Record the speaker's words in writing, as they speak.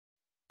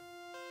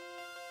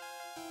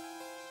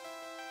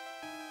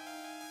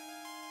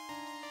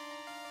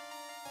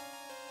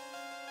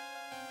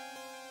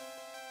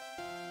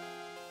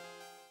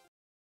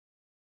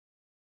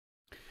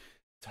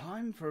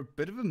in for a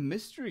bit of a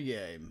mystery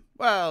game.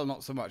 Well,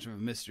 not so much of a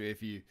mystery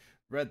if you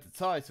read the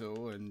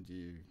title and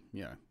you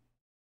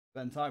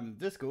spend time in the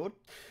Discord.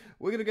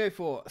 We're going to go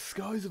for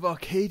Skies of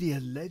Arcadia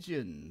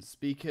Legends,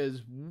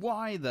 because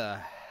why the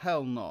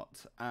hell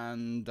not?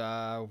 And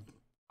I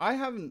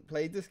haven't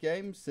played this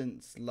game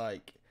since,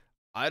 like,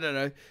 I don't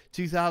know,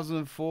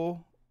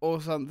 2004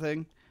 or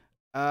something.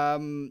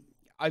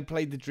 I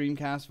played the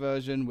Dreamcast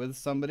version with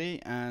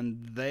somebody,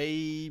 and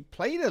they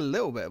played a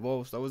little bit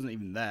whilst I wasn't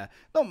even there.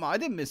 I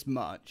didn't miss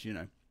much, you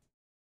know.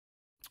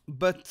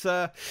 But,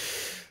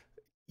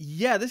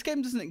 yeah, this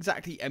game doesn't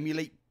exactly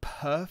emulate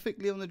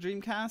perfectly on the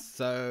Dreamcast,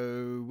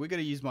 so we're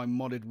going to use my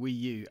modded Wii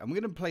U, and we're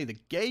going to play the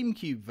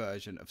GameCube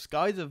version of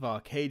Skies of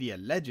Arcadia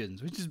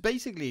Legends, which is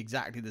basically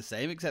exactly the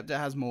same, except it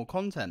has more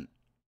content.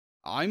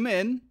 I'm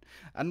in,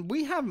 and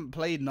we haven't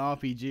played an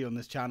RPG on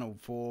this channel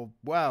for,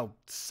 well,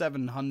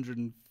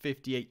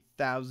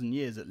 758,000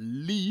 years at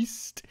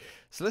least.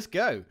 So let's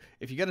go.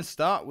 If you're going to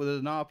start with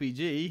an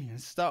RPG,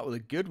 start with a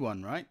good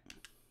one, right?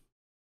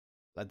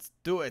 Let's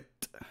do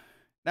it.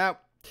 Now,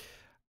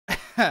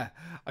 I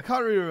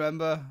can't really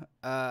remember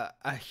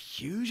a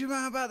huge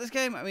amount about this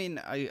game. I mean,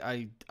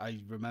 I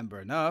remember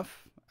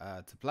enough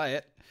to play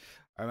it.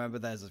 I remember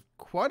there's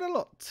quite a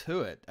lot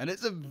to it, and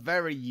it's a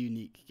very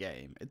unique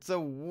game. It's a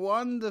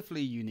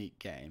wonderfully unique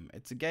game.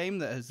 It's a game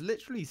that has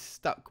literally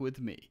stuck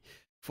with me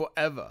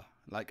forever.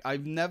 Like,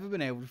 I've never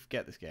been able to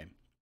forget this game.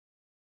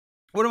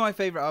 One of my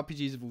favorite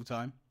RPGs of all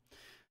time.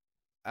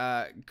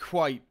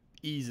 Quite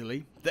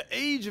easily. The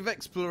age of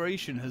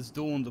exploration has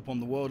dawned upon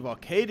the world of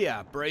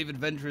Arcadia. Brave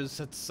adventurers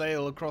set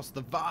sail across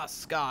the vast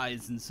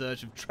skies in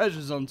search of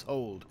treasures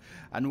untold.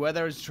 And where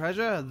there is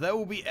treasure, there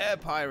will be air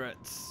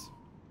pirates.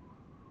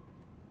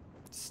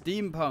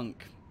 Steampunk,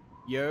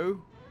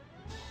 yo,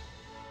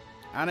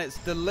 and it's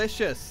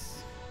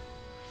delicious.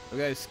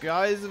 Okay,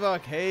 Skies of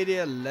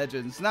Arcadia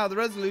Legends. Now, the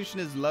resolution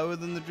is lower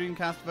than the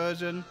Dreamcast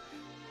version,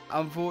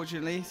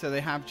 unfortunately, so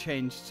they have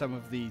changed some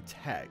of the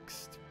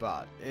text,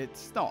 but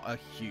it's not a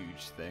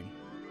huge thing.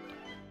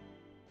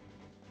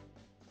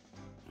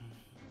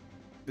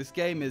 This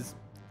game is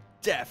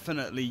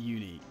definitely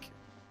unique.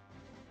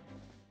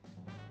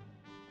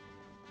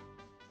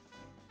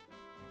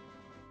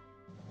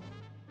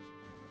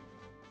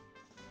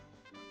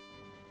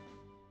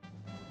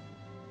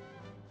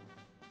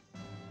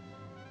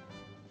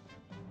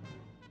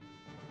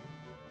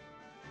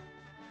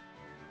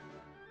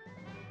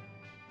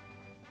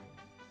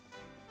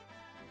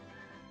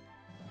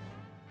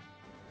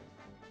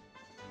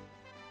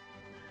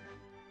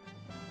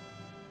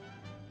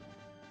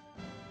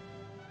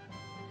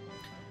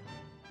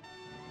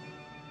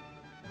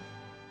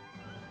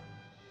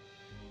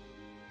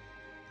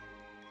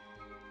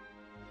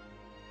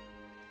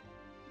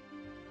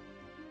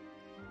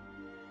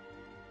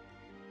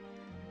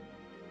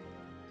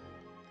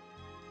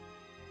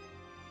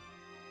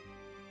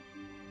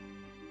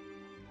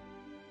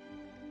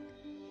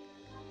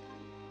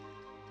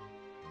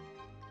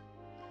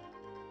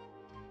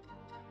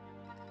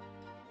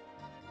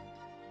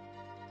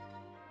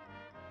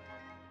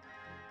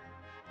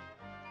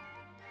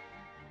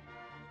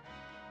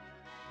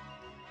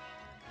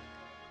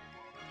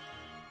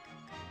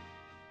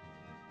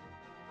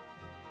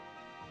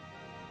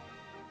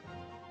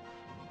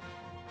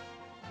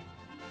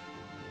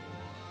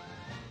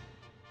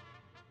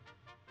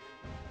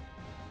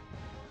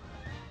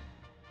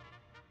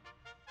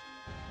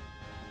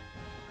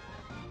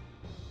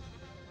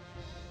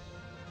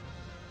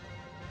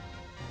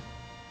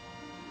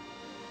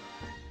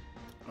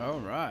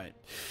 Alright.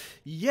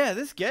 Yeah,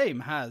 this game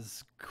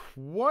has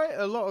quite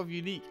a lot of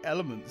unique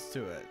elements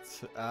to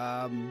it.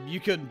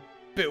 You can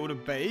build a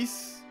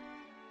base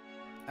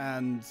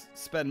and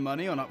spend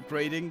money on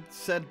upgrading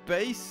said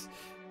base.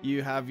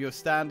 You have your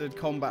standard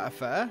combat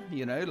affair,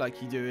 you know,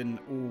 like you do in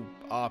all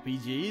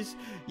RPGs.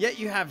 Yet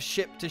you have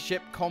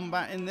ship-to-ship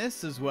combat in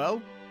this as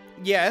well.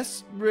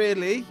 Yes,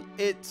 really,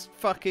 it's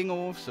fucking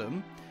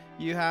awesome.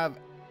 You have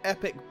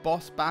epic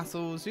boss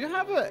battles. You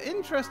have an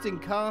interesting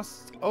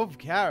cast of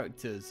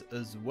characters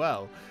as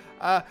well.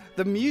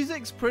 The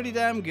music's pretty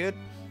damn good.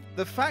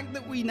 The fact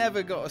that we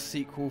never got a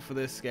sequel for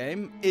this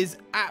game is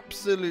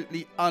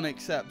absolutely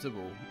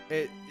unacceptable.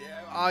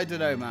 I don't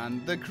know,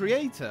 man. The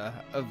creator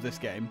of this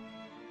game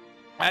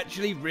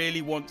actually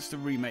really wants to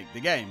remake the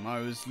game. I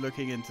was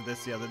looking into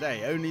this the other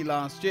day. Only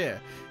last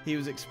year he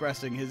was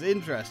expressing his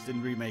interest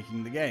in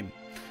remaking the game.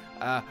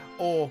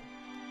 Or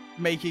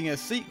making a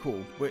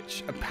sequel,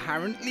 which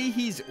apparently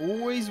he's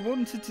always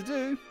wanted to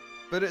do,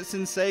 but it's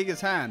in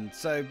Sega's hand.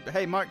 So,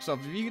 hey,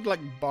 Microsoft, if you could, like,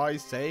 buy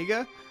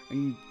Sega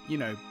and, you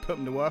know, put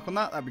them to work on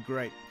that, that'd be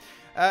great.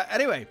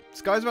 Anyway,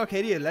 Skies of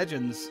Arcadia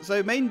Legends.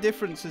 So, main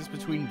differences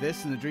between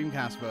this and the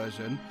Dreamcast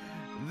version.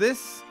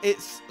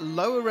 It's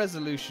lower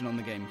resolution on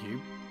the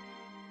GameCube,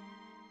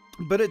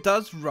 but it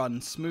does run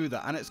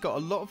smoother, and it's got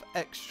a lot of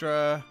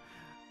extra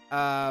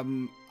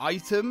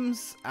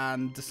items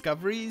and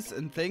discoveries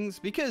and things,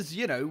 because,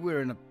 you know,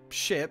 we're in a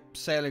ship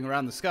sailing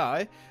around the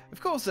sky.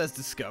 Of course there's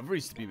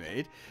discoveries to be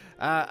made,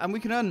 and we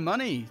can earn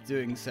money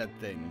doing said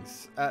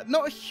things.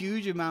 Not a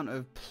huge amount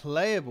of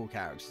playable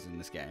characters in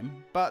this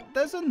game, but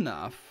there's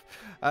enough.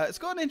 It's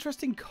got an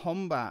interesting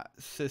combat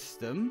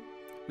system,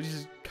 which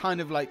is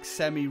kind of like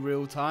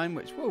semi-real time,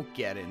 which we'll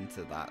get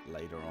into that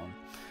later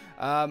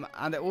on.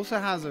 And it also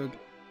has a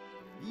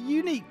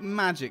unique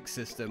magic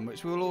system,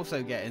 which we'll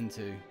also get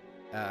into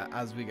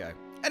as we go.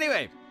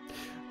 Anyway,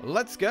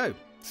 let's go.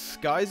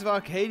 Skies of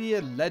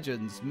Arcadia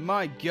Legends.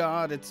 My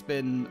god, it's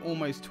been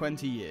almost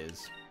 20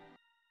 years.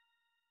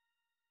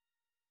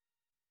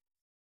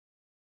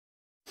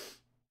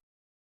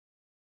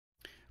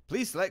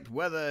 Please select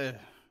whether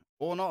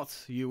or not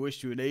you wish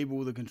to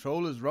enable the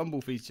controller's rumble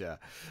feature.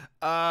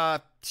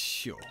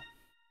 Sure.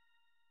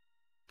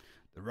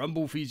 The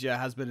rumble feature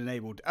has been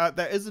enabled.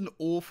 There is an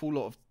awful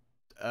lot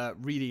of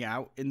reading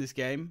out in this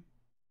game.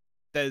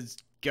 There's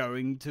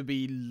going to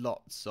be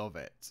lots of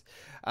it.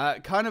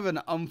 Kind of an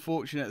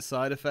unfortunate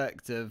side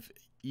effect of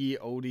ye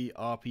olde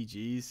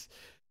RPGs.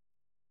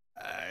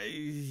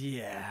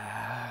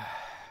 Yeah,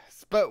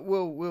 but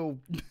we'll we'll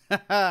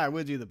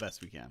do the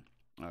best we can.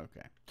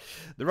 Okay.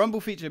 The rumble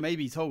feature may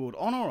be toggled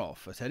on or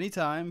off at any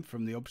time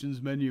from the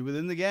options menu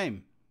within the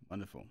game.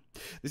 Wonderful.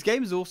 This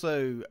game is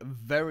also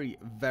very,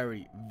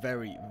 very,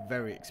 very,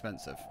 very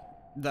expensive.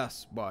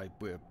 That's why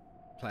we're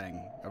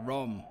playing a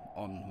ROM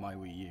on my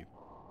Wii U.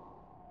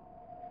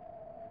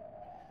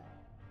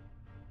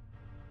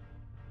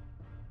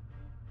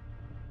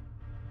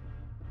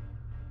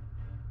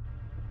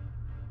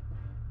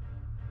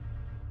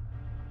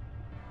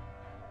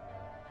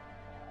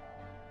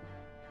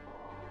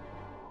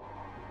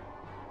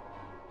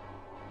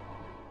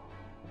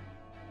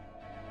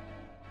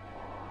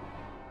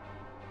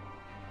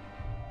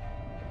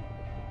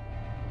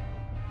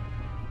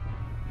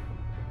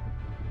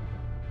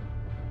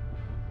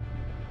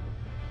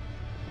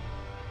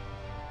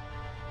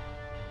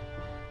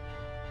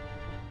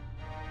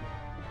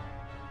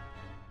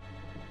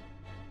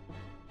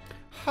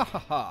 Ha ha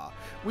ha,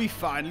 we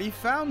finally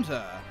found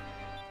her.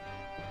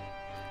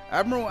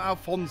 Admiral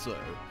Alfonso.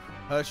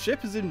 Her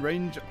ship is in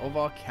range of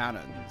our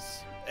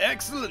cannons.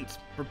 Excellent!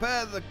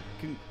 Prepare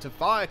to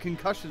fire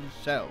concussion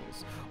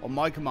shells on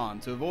my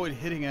command to avoid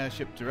hitting her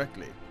ship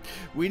directly.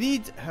 We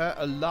need her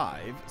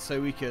alive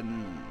so we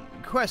can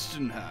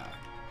question her.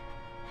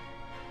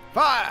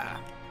 Fire!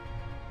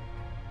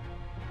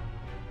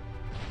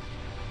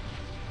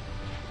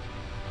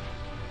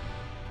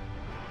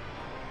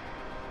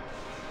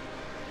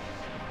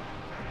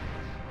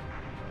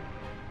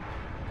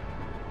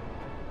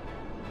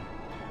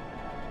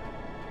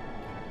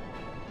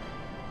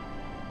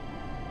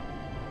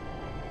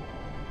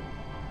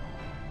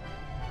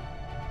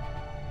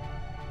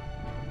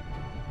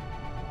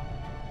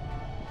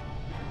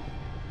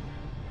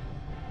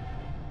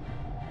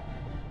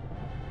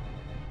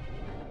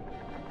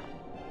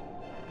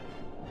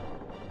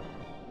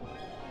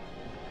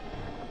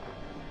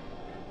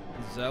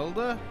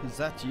 Zelda, is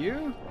that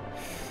you?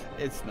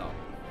 It's not.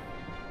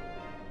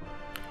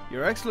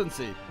 Your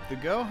Excellency, the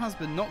girl has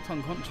been knocked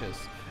unconscious,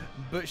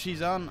 but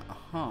she's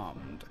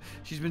unharmed.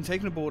 She's been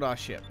taken aboard our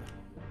ship.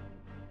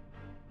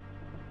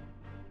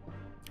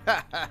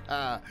 Ha ha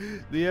ha!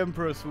 The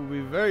Empress will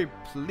be very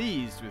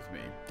pleased with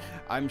me.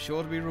 I'm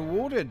sure to be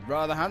rewarded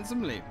rather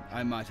handsomely,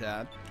 I might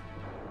add.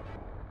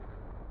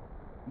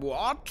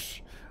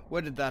 What?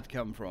 Where did that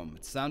come from?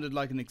 It sounded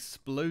like an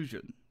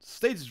explosion.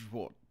 Status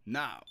report,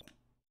 now.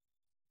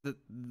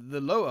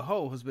 The lower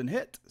hull has been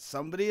hit.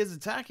 Somebody is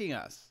attacking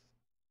us.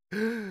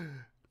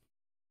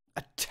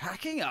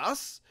 Attacking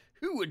us?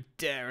 Who would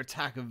dare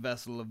attack a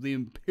vessel of the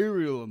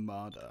Imperial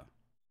Armada?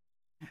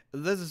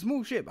 There's a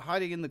small ship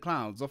hiding in the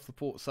clouds off the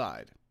port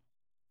side.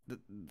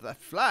 The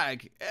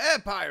flag? Air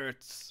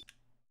pirates!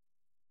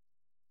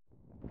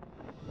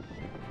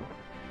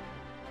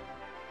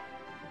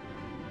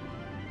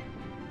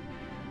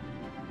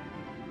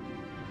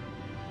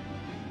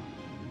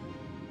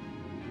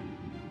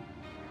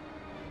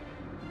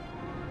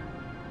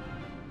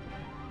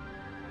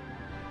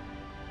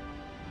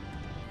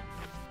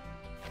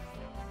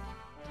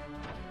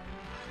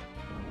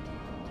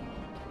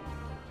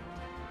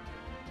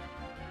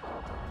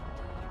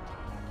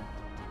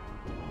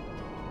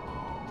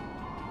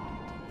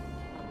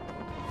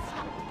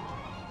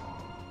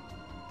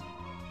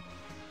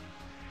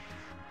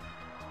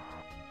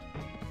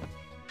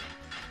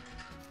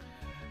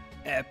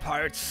 Air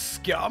pirate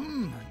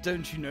scum!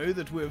 Don't you know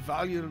that we're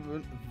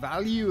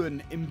value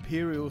and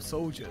Imperial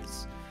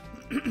soldiers?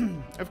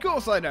 Of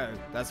course I know.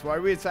 That's why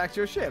we attacked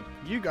your ship.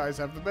 You guys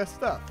have the best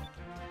stuff.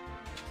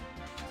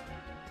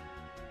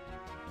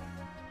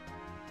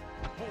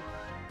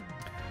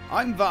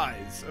 I'm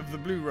Vise of the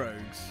Blue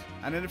Rogues,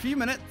 and in a few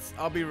minutes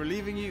I'll be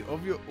relieving you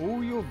of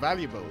all your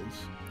valuables.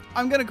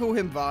 I'm gonna call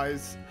him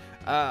Vise.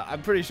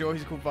 I'm pretty sure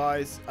he's called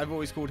Vise. I've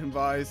always called him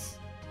Vise.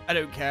 I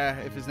don't care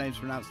if his name's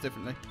pronounced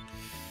differently.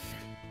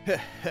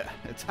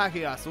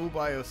 Attacking us all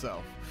by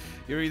yourself.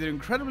 You're either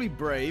incredibly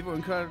brave or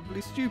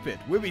incredibly stupid.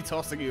 We'll be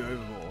tossing you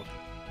overboard.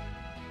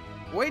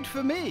 Wait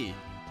for me.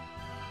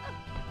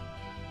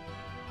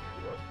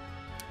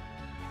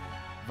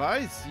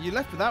 Vise, you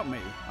left without me.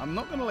 I'm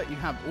not going to let you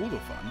have all the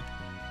fun.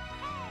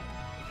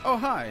 Oh,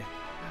 hi.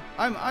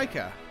 I'm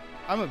Ica.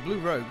 I'm a blue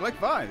rogue like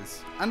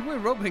Vise, and we're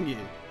robbing you.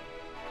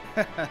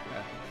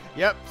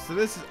 Yep, so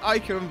this is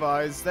Ica and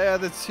Vise. They are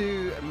the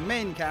two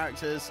main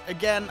characters.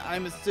 Again,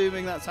 I'm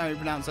assuming that's how you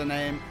pronounce her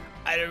name.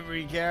 I don't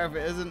really care if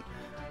it isn't.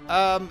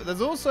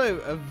 There's also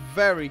a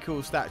very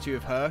cool statue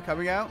of her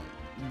coming out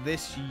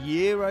this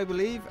year, I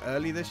believe.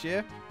 Early this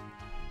year.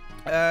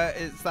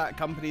 It's that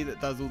company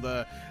that does all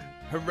the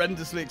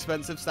horrendously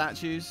expensive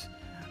statues.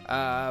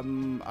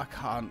 I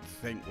can't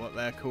think what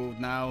they're called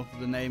now.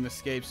 The name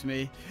escapes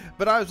me.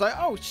 But I was like,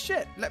 oh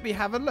shit, let me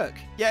have a look.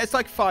 Yeah, it's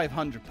like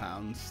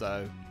 £500,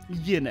 so,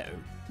 you know,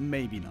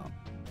 maybe not.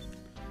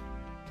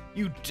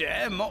 You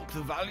dare mock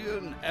the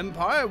valiant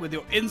Empire with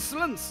your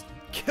insolence?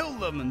 Kill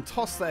them and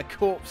toss their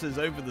corpses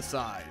over the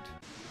side.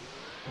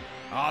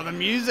 Ah, the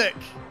music!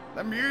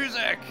 The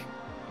music!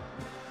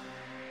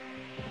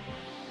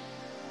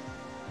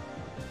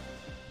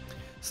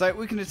 So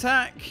we can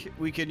attack,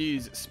 we can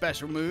use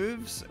special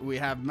moves, we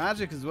have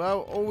magic as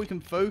well, or we can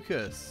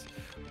focus.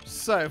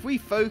 So if we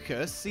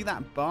focus, see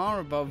that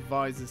bar above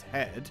Vise's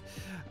head,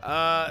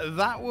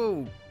 that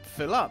will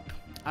fill up.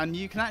 And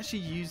you can actually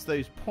use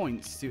those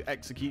points to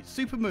execute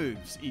super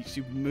moves. Each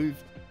super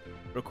move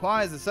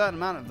requires a certain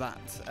amount of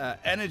that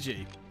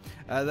energy.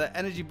 The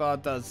energy bar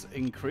does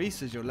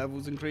increase as your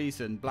levels increase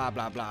and blah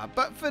blah blah.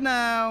 But for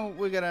now,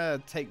 we're going to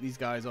take these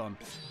guys on.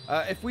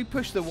 If we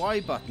push the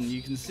Y button,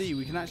 you can see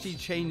we can actually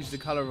change the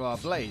color of our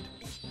blade.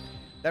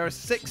 There are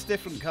 6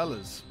 different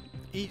colors,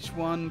 each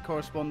one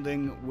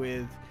corresponding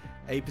with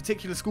a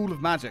particular school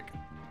of magic.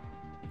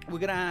 We're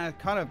going to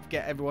kind of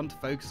get everyone to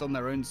focus on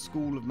their own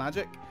school of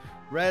magic.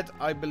 Red,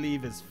 I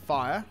believe, is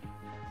fire.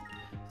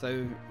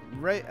 So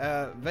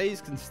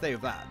Vase can stay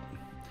with that.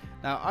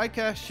 Now,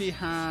 Ica, she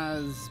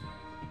has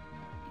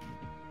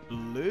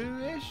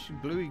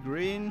bluey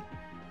green.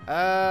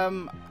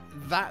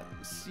 That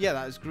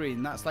is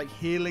green. That's like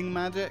healing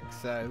magic.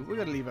 So we're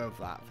gonna leave her with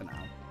that for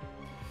now.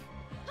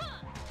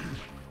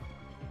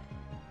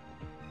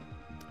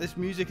 This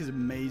music is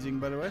amazing,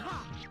 by the way.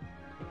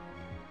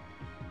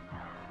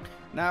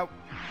 Now,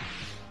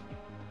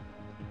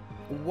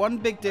 one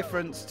big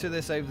difference to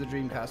this over the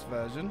Dreamcast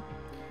version,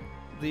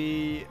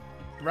 the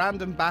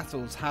random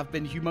battles have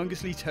been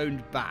humongously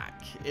toned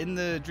back. In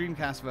the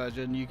Dreamcast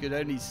version, you could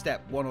only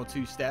step 1 or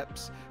 2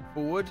 steps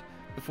forward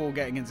before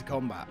getting into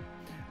combat.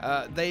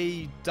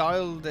 They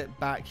dialed it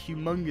back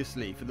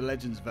humongously for the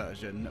Legends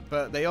version,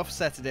 but they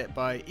offsetted it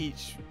by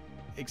each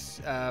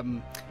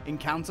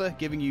encounter,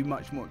 giving you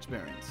much more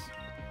experience.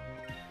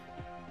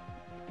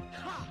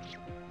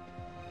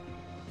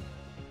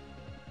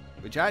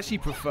 Which I actually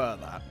prefer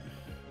that.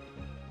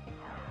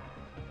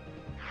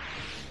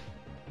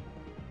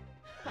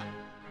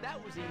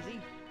 That was easy.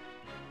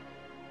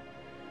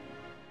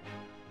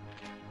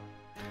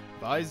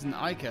 Vise and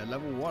Ica,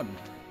 level 1.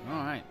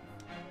 Alright.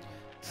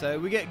 So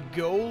we get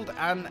gold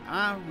and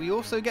we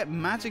also get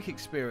magic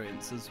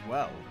experience as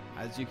well,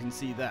 as you can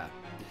see there.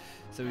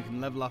 So we can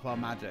level up our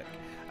magic.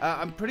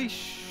 I'm pretty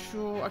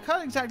sure, I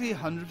can't exactly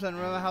 100%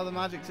 remember how the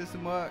magic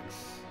system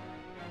works.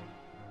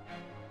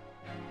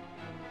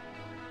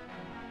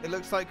 It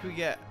looks like we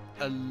get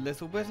a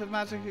little bit of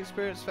magic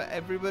experience for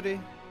everybody.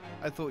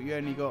 I thought you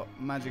only got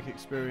magic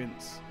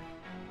experience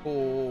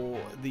for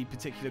the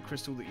particular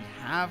crystal that you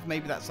have.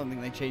 Maybe that's something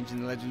they changed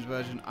in the Legends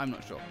version. I'm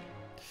not sure.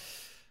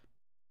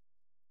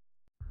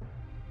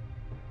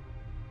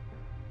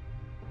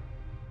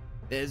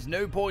 There's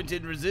no point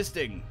in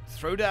resisting.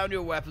 Throw down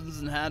your weapons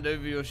and hand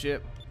over your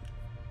ship.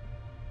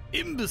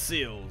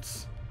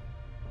 Imbeciles!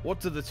 What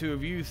do the 2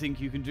 of you think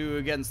you can do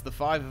against the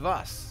 5 of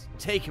us?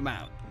 Take him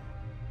out.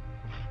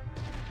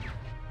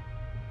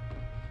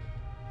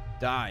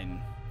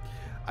 Dine.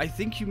 I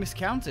think you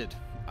miscounted.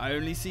 I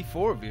only see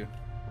 4 of you.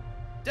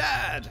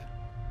 Dad!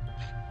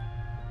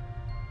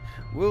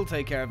 We'll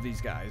take care of these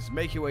guys.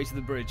 Make your way to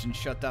the bridge and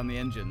shut down the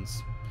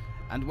engines.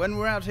 And when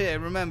we're out here,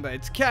 remember,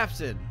 it's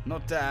Captain,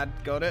 not Dad.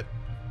 Got it?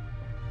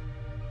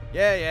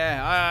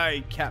 Yeah,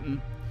 aye,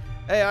 Captain.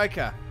 Hey,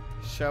 Ica.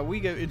 Shall we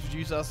go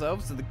introduce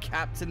ourselves to the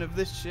captain of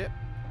this ship?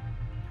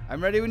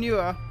 I'm ready when you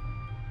are.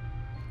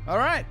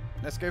 Alright,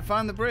 let's go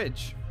find the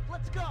bridge.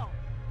 Let's go!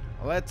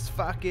 Let's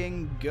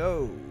fucking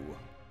go.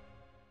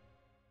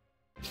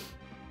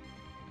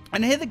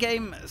 And here the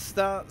game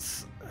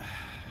starts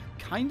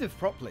kind of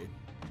properly.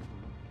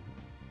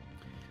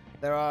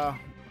 There are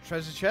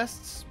treasure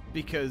chests,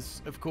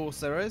 because of course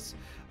there is.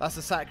 That's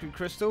a sacred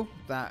crystal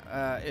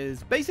that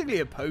is basically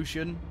a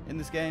potion in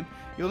this game.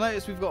 You'll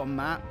notice we've got a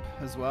map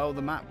as well.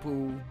 The map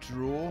will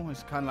draw.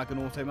 It's kind of like an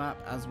auto map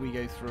as we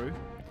go through.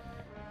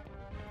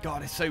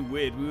 God, it's so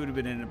weird. We would have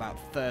been in about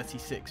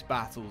 36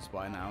 battles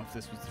by now if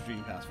this was the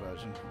Dreamcast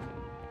version.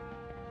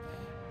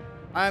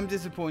 I am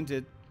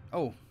disappointed.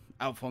 Oh,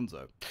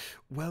 Alfonso.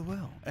 Well,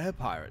 well, air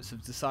pirates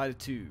have decided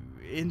to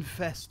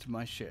infest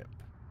my ship.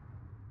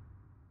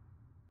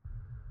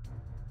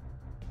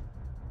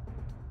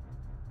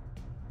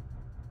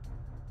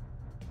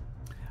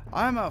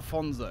 I am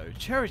Alfonso,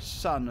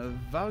 cherished son of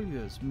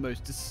Valua's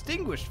most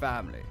distinguished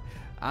family,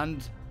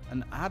 and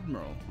an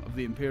admiral of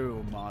the Imperial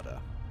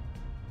Armada.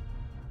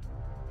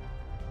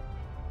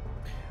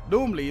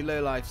 Normally,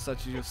 lowlifes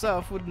such as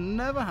yourself would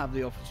never have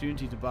the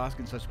opportunity to bask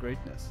in such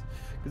greatness.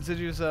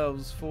 Consider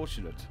yourselves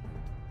fortunate.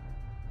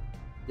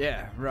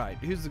 Yeah, right.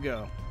 Who's the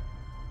girl?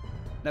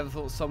 Never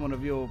thought someone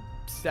of your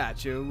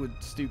stature would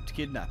stoop to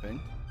kidnapping.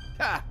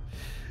 Ha!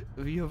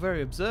 You're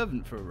very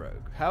observant for a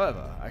rogue.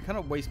 However, I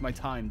cannot waste my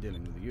time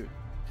dealing with you.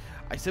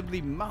 I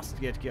simply must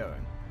get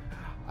going.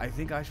 I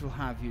think I shall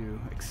have you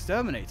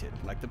exterminated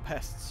like the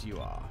pests you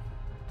are.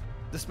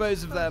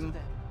 Dispose of them.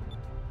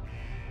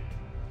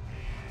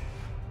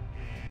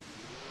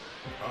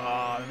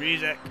 Ah, the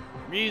music.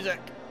 Music.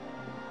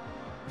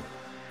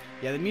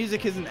 Yeah, the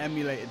music isn't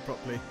emulated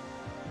properly,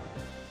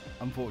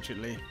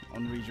 unfortunately,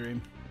 on Redream.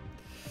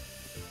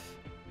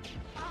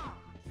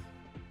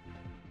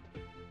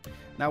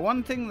 Now,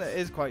 one thing that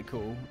is quite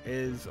cool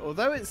is,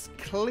 although it's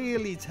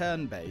clearly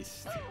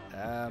turn-based,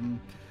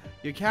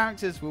 your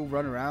characters will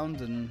run around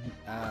and,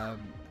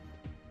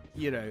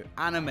 you know,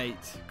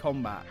 animate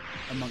combat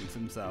amongst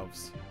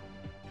themselves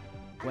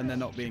when they're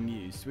not being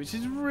used, which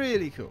is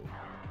really cool.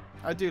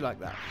 I do like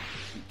that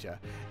feature.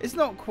 It's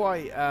not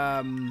quite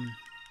as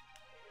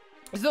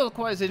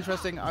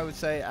interesting, I would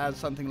say, as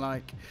something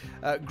like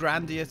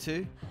Grandia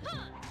 2.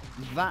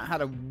 That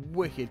had a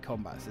wicked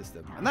combat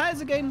system, and that is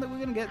a game that we're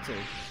going to get to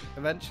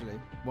eventually,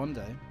 one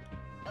day.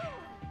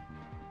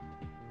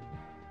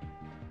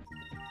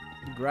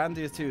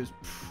 Grandia 2 is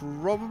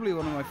probably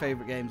one of my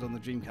favourite games on the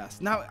Dreamcast.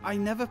 Now, I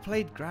never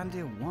played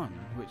Grandia 1,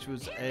 which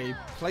was a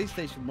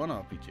PlayStation 1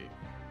 RPG.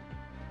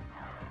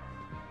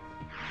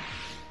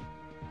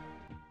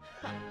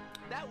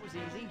 That was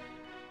easy.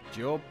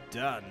 Job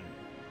done.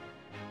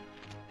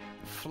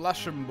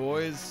 Flush 'em,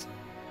 boys.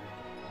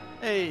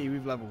 Hey,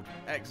 we've leveled.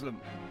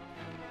 Excellent.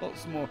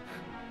 Lots more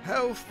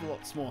health,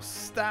 lots more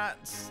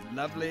stats.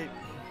 Lovely.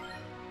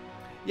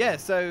 Yeah,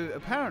 so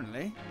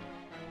apparently...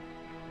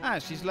 Ah,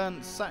 she's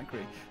learned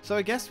Sakri. So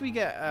I guess we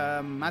get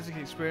magic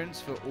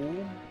experience for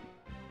all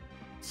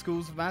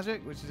schools of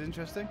magic, which is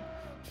interesting.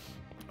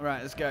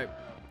 Right, let's go.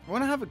 I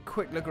want to have a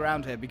quick look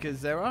around here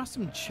because there are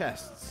some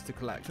chests to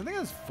collect. I think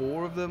there's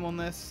 4 of them on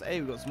this. Hey,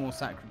 we've got some more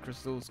sacred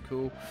crystals.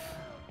 Cool.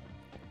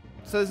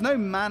 So there's no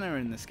mana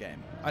in this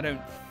game, I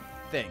don't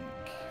think,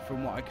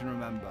 from what I can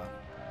remember.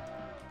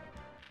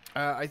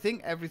 I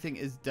think everything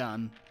is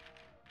done.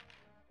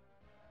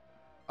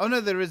 Oh no,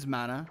 there is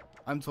mana.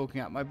 I'm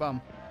talking out my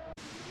bum.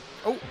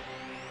 Oh,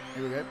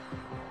 here we go.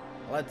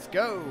 Let's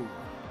go.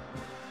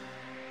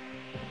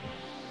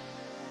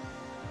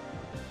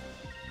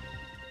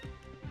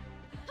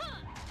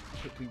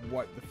 Quickly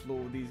wipe the floor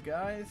with these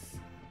guys.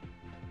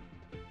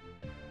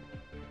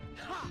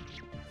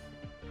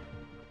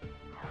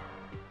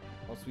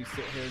 Whilst we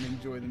sit here and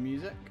enjoy the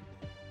music.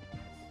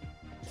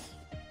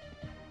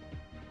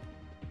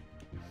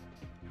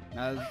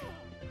 Now, there's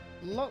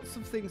lots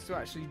of things to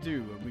actually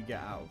do when we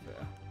get out of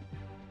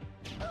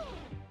here.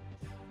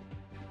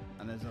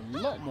 And there's a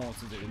lot more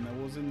to do than there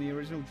was in the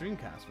original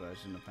Dreamcast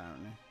version,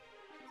 apparently.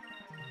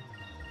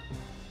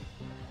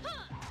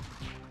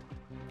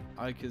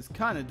 Ika's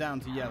kind of down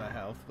to yellow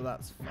health, but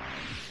that's fine.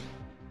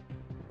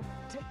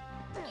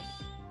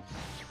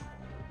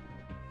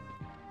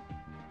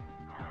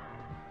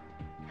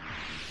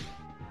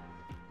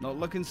 Not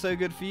looking so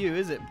good for you,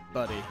 is it,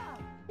 buddy?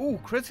 Ooh,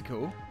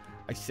 critical.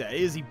 I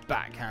say, as he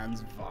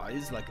backhands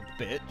Vise like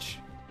a bitch.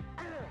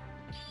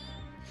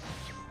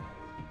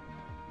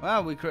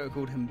 Well, we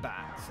criticaled him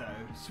back, so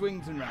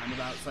swings and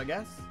roundabouts, I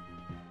guess.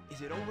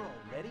 Is it over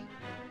already?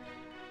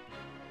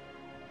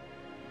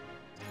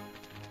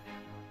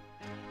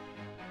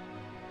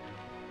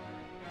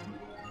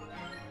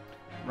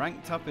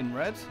 Ranked up in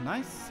red.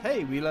 Nice.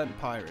 Hey, we learnt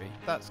Pyre.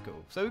 That's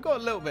cool. So we've got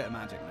a little bit of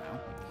magic now,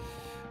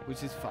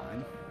 which is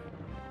fine.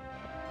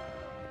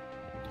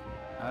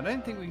 I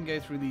don't think we can go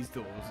through these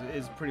doors. It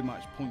is pretty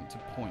much point to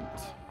point.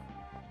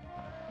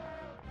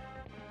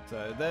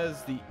 So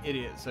there's the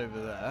idiots over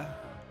there.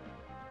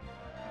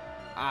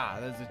 Ah,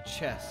 there's a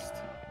chest.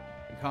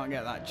 We can't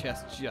get that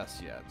chest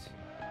just yet.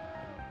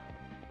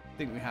 I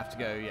think we have to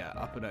go, yeah,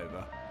 up and over.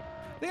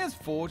 I think there's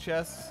 4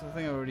 chests. I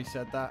think I already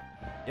said that.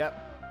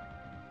 Yep.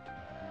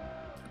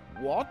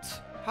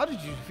 What? How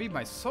did you defeat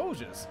my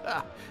soldiers?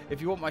 Ah,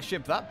 if you want my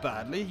ship that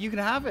badly, you can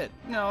have it.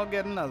 No, I'll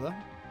get another.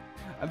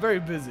 I'm very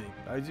busy.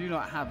 I do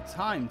not have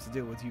time to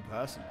deal with you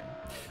personally.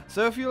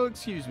 So if you'll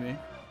excuse me.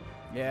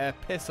 Yeah,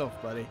 piss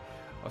off, buddy.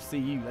 I'll see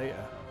you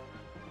later.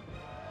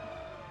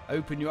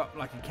 Open you up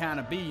like a can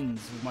of beans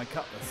with my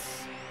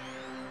cutlass.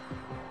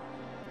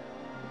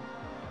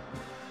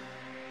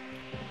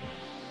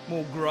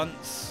 More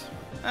grunts.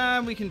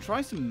 And we can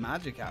try some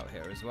magic out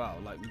here as well.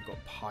 Like we've got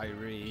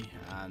Pyre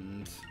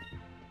and...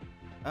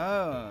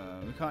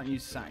 Oh, we can't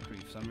use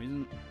Sakri for some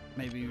reason.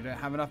 Maybe we don't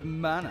have enough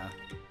mana.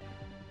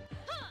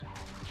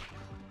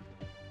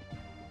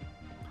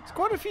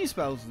 There's quite a few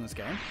spells in this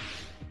game.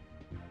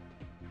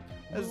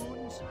 There's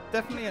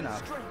definitely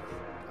enough.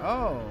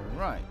 Oh,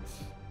 right.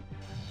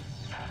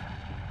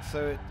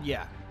 So,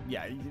 yeah,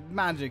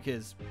 magic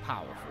is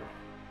powerful.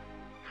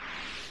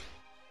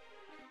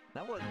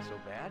 That wasn't so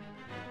bad.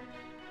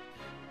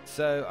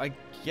 So, I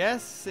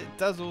guess it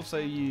does also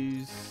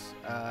use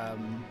that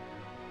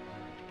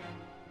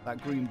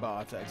green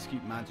bar to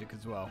execute magic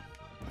as well.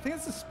 I think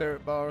it's a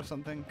spirit bar or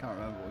something. Can't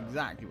remember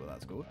exactly what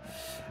that's called.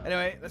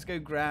 Anyway, let's go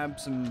grab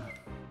some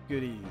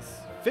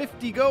goodies.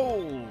 50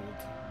 gold!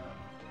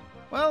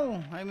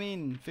 Well, I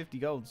mean, 50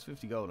 gold's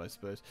 50 gold, I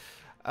suppose.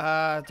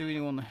 Do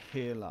we want to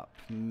heal up?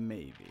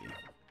 Maybe.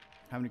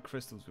 How many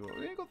crystals we got?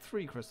 We only got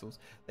 3 crystals.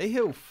 They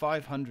heal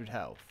 500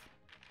 health.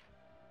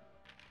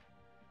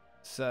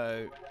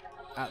 So,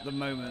 at the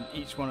moment,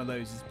 each one of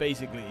those is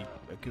basically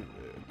a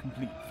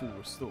complete full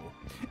restore.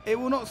 It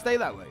will not stay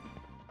that way.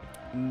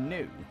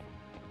 No.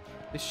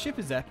 This ship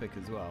is epic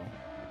as well.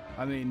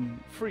 I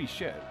mean, free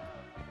ship.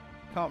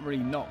 Can't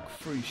really knock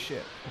free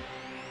ship.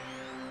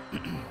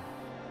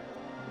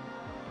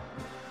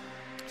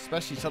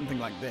 Especially something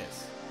like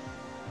this.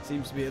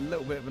 Seems to be a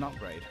little bit of an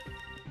upgrade.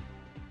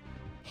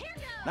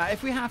 Now,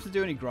 if we have to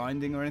do any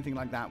grinding or anything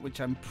like that, which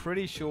I'm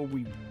pretty sure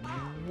we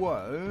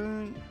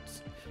won't.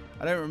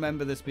 I don't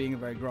remember this being a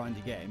very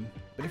grindy game.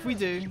 But if we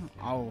do,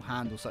 I'll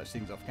handle such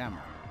things off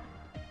camera.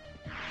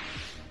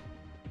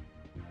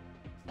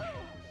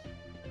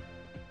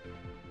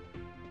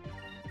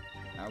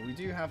 Now, we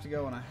do have to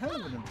go on a hell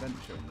of an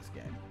adventure in this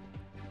game.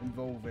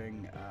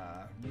 Involving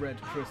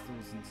red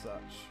crystals and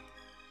such.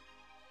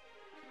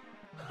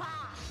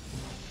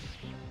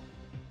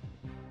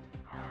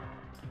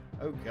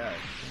 Okay.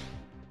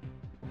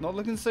 Not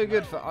looking so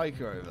good for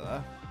Ica over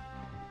there.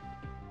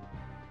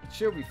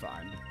 She'll be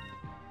fine.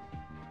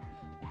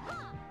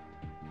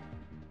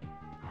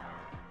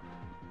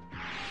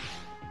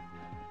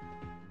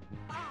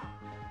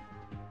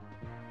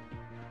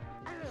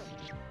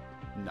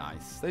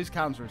 Nice. Those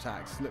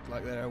counter-attacks look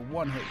like they're a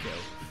one-hit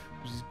kill,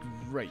 which is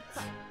great.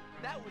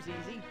 That was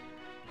easy.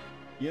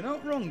 You're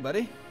not wrong,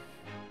 buddy.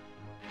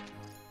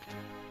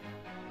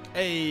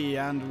 Hey,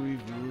 and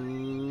we've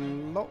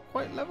not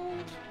quite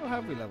leveled? Or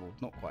have we leveled?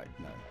 Not quite,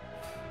 no.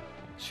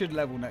 Should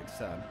level next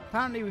turn.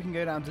 Apparently we can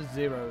go down to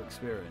 0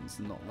 experience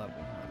and not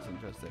level. That's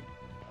interesting.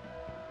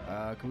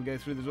 Can we go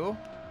through the door?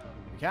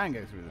 We can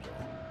go through the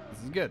door.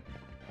 This is good.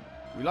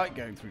 We like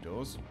going through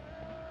doors.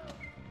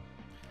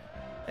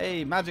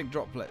 Hey, magic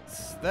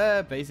droplets.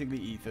 They're basically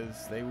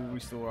ethers. They will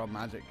restore our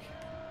magic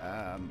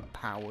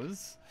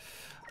powers.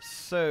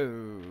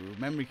 So,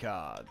 memory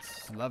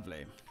cards.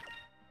 Lovely.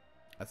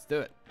 Let's do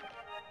it.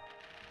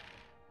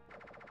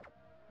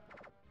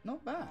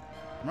 Not bad.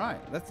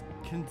 Right, let's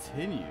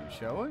continue,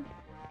 shall we?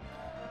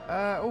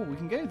 Oh, we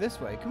can go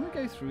this way. Can we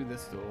go through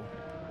this door?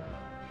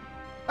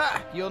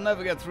 Ah! You'll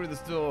never get through this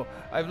door.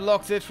 I've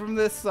locked it from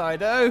this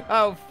side. Oh,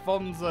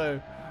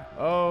 Alfonso.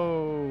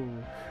 Oh,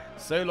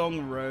 so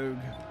long, rogue.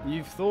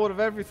 You've thought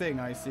of everything,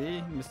 I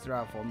see, Mr.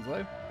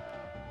 Alfonso.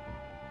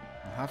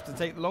 I'll have to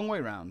take the long way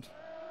round.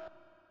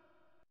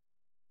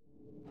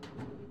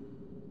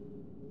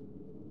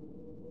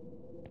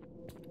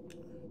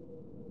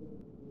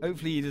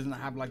 Hopefully he doesn't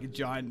have like a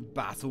giant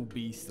battle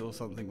beast or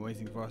something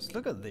waiting for us.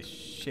 Look at this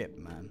ship,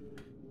 man.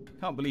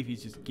 Can't believe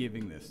he's just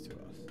giving this to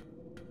us.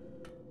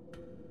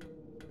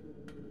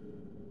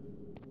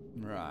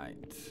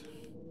 Right.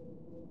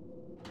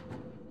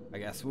 I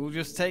guess we'll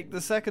just take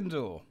the second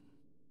door.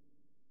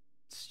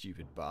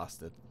 Stupid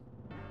bastard.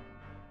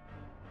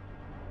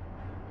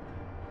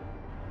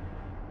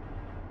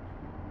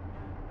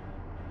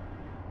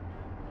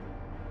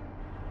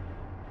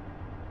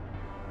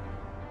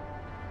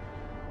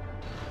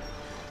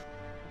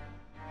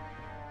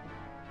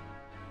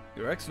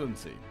 Your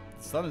Excellency,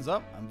 the sun is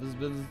up and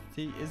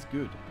visibility is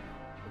good.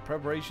 The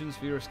preparations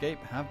for your escape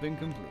have been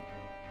complete.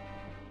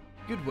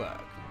 Good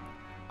work.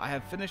 I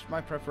have finished my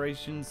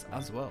preparations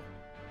as well.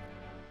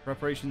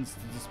 Preparations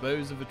to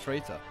dispose of a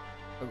traitor.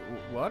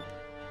 What?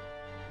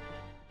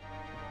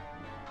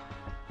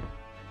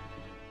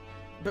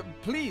 But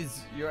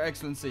please, Your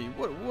Excellency,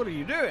 what are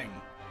you doing?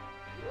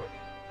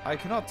 I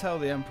cannot tell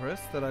the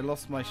Empress that I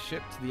lost my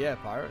ship to the air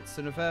pirates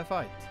in a fair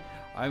fight.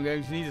 I'm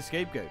going to need a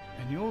scapegoat,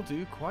 and you'll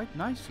do quite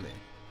nicely.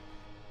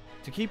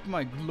 To keep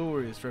my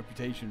glorious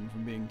reputation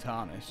from being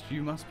tarnished,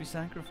 you must be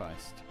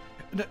sacrificed.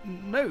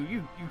 No,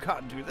 you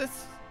can't do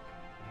this.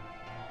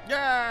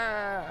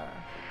 Yeah!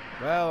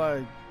 Well,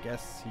 I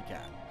guess he can.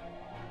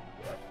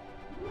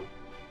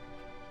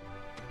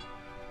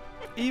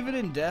 Even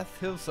in death,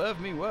 he'll serve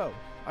me well.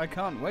 I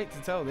can't wait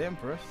to tell the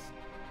Empress.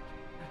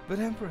 But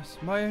Empress,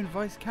 my own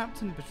vice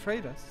captain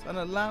betrayed us and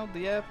allowed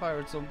the air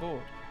pirates on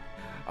board.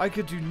 I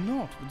could do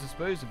naught but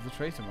dispose of the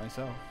traitor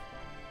myself.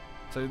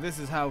 So this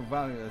is how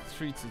Valia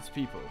treats its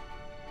people.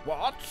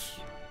 What?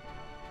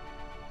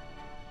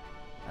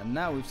 And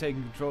now we've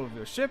taken control of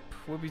your ship,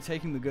 we'll be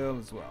taking the girl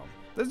as well.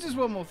 There's just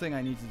one more thing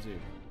I need to do.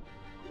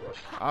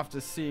 After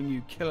seeing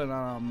you kill an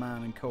unarmed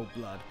man in cold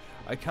blood,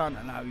 I can't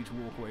allow you to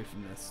walk away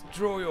from this.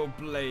 Draw your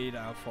blade,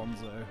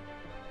 Alfonso.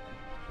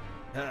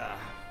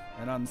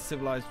 An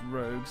uncivilized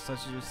rogue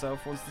such as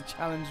yourself wants to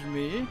challenge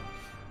me.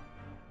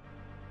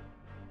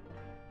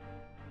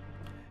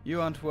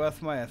 You aren't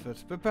worth my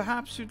effort, but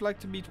perhaps you'd like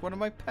to meet one of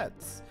my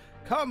pets.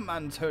 Come,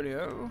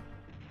 Antonio.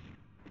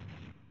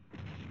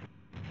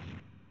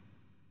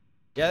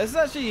 Yeah, this is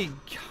actually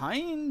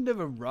kind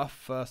of a rough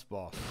first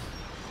boss.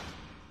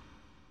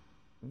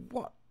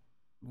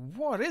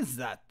 What is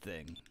that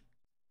thing?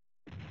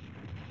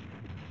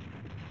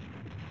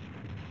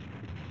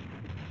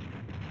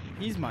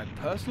 He's my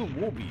personal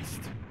war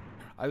beast.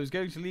 I was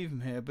going to leave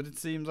him here, but it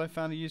seems I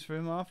found a use for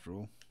him after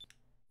all.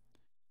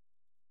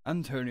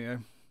 Antonio,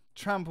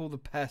 trample the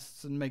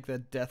pests and make their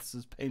deaths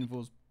as painful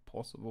as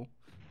possible.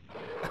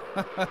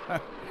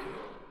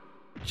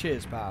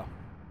 Cheers, pal.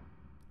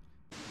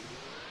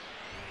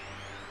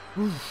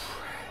 Oof.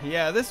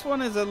 Yeah, this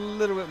one is a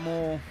little bit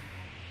more...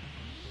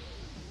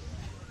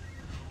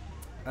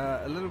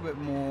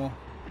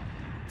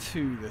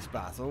 to this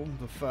battle,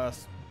 the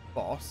first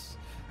boss.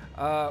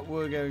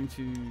 We're going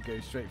to go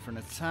straight for an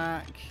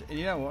attack. And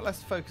you know what?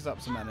 Let's focus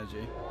up some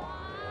energy.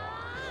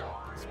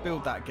 Let's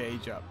build that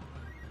gauge up.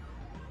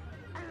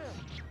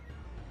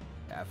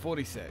 Yeah,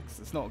 46.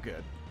 It's not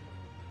good.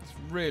 It's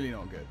really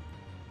not good.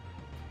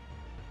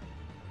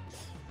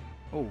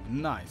 Oh,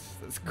 nice.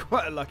 That's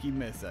quite a lucky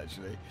miss,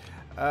 actually.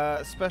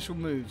 Special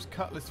moves.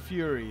 Cutlass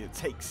Fury. It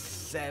takes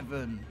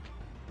 7.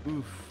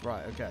 Oof.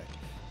 Right, okay.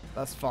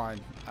 That's fine.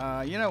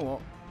 You know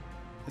what?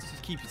 Let's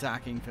just keep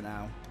attacking for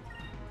now.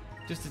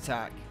 Just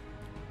attack.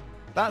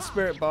 That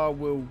spirit bar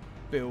will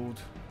build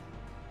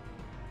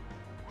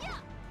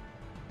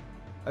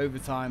over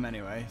time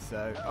anyway,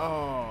 so...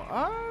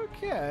 Oh,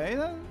 okay.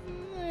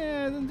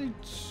 Yeah, then do...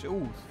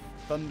 Oh,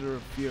 Thunder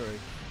of Fury.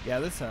 Yeah,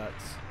 this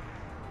hurts.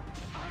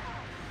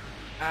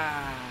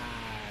 Ah,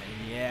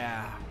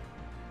 yeah.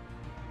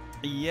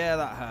 Yeah,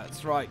 that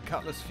hurts. Right,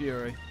 Cutlass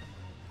Fury.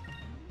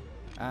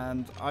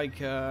 And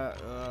Ica,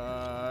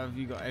 have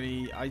you got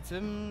any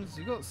items?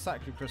 You've got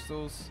Sacred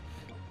Crystals.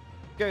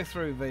 Go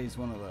through these,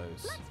 one of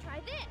those. Let's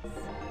try this.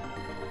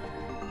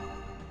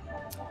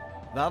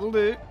 That'll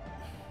do.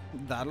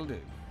 That'll do.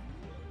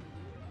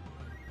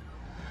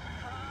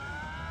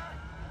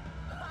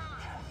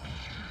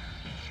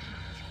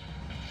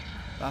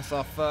 That's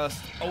our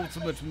first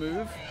ultimate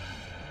move.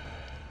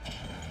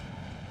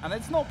 And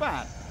it's not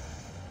bad.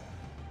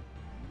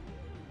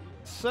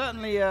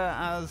 Certainly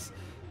has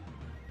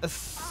a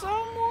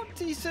somewhat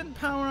decent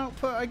power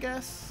output, I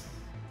guess.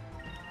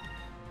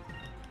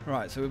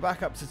 Right, so we're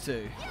back up to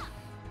 2.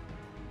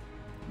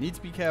 Need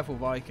to be careful,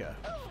 Vika.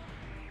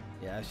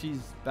 Yeah, she's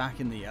back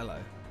in the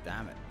yellow.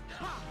 Damn it.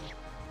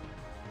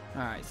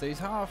 Alright, so he's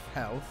half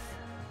health.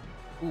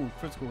 Ooh,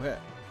 critical hit.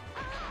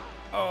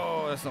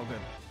 Oh, that's not good.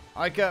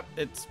 Ica,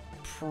 it's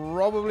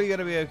probably going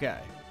to be okay.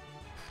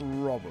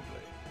 Probably.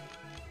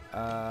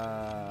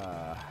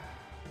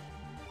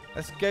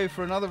 Let's go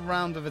for another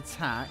round of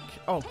attack.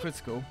 Oh,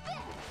 critical.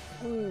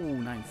 Ooh,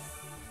 nice.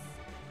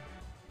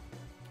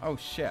 Oh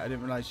shit, I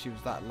didn't realize she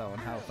was that low on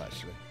health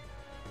actually.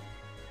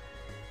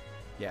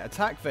 Yeah,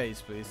 attack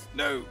phase please.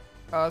 No!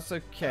 It's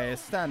okay, a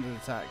standard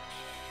attack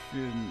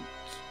shouldn't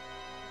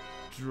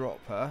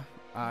drop her.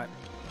 Alright,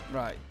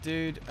 right,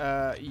 dude,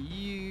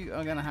 you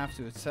are gonna have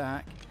to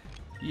attack.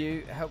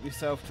 You help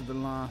yourself to the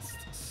last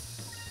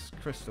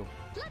crystal.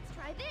 Let's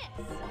try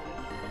this.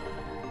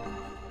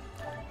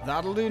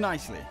 That'll do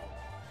nicely.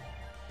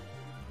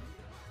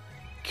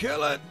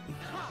 Kill it!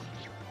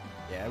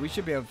 Yeah, we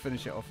should be able to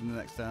finish it off in the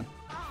next turn.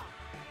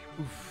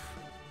 Oof.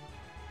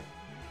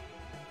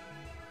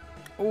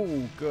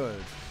 Oh,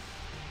 good.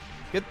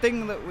 Good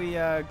thing that we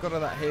got her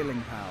that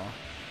healing power.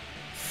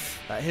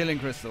 That healing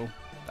crystal.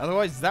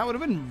 Otherwise, that would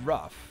have been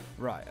rough.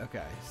 Right,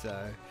 okay.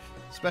 So,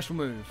 special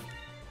move.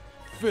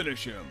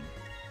 Finish him.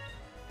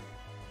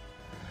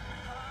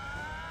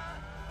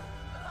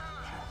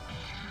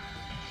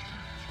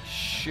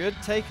 Should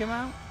take him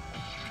out.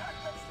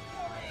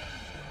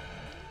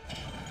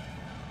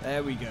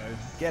 There we go.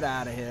 Get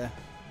out of here.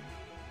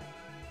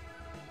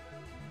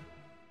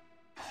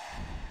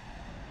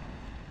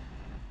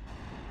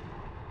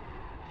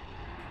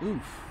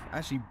 Oof.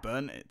 Actually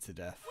burnt it to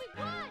death.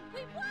 We won!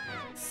 We won!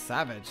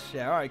 Savage.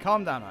 Yeah, alright,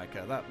 calm down,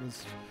 Ica. That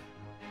was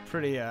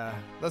pretty,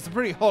 that's a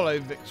pretty hollow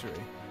victory.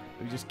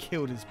 We just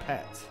killed his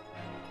pet.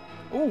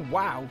 Oh,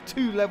 wow.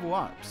 2 level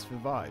ups for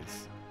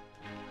Vice.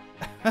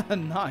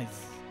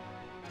 Nice.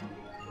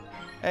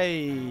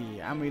 Hey,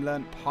 and we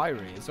learnt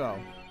Pyre as well.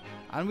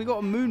 And we got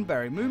a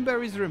Moonberry.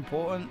 Moonberries are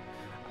important.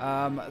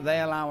 They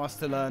allow us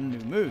to learn new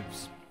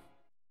moves.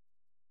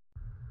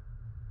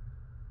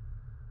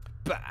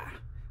 Bah!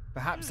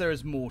 Perhaps there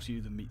is more to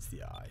you than meets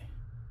the eye.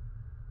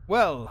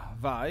 Well,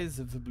 Vise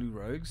of the Blue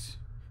Rogues,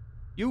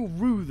 you'll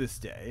rue this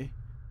day.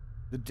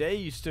 The day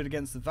you stood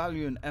against the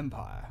Valiant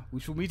Empire. We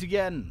shall meet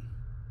again.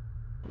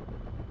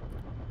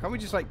 Can't we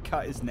just, like,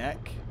 cut his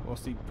neck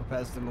whilst he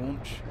prepares to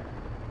launch?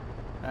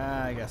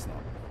 I guess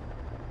not.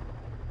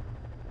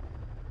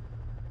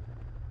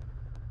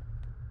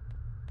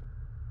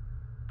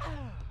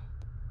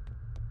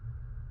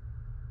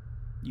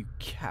 You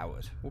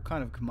coward. What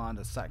kind of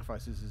commander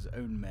sacrifices his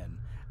own men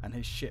and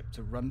his ship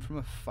to run from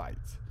a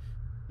fight.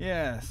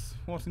 Yes,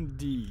 what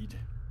indeed.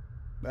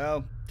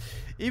 Well,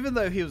 even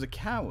though he was a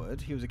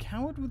coward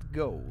with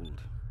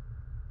gold.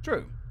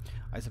 True.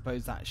 I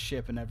suppose that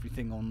ship and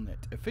everything on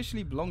it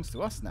officially belongs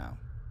to us now.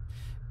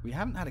 We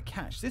haven't had a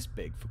catch this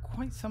big for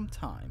quite some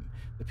time.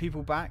 The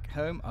people back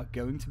home are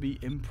going to be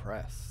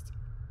impressed.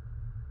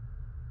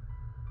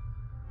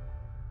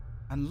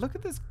 And look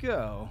at this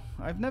girl.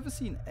 I've never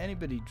seen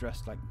anybody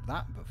dressed like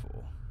that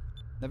before.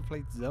 Never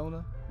played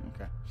Zelda?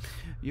 Okay.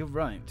 You're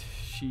right.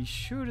 She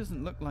sure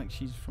doesn't look like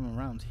she's from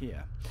around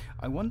here.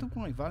 I wonder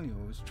why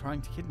Valuor was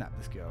trying to kidnap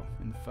this girl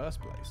in the first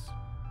place.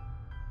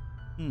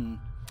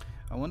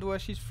 I wonder where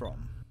she's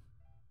from.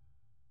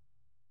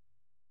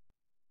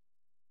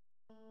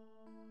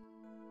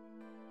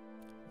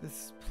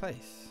 This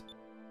place.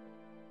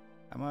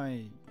 Am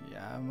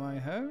I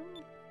home?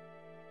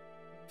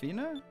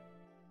 Fina?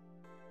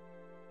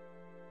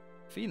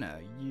 Fina,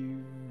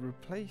 you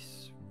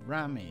replace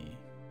Rami,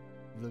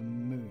 the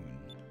moon,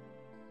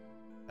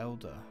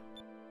 elder.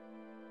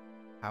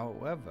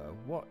 However,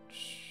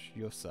 watch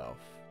yourself.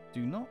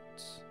 Do not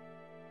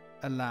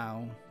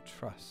allow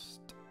trust.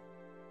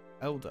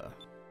 Elder.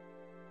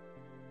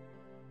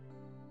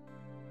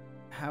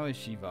 How is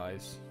she,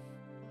 Vise?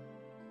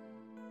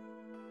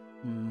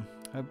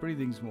 Her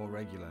breathing's more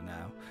regular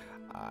now.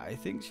 I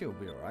think she'll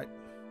be alright.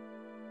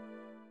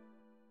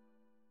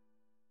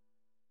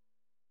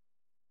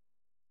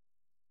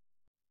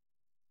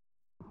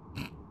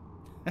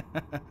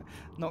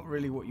 Not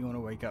really what you want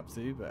to wake up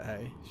to, but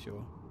hey,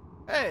 sure.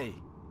 Hey!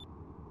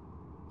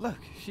 Look,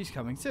 she's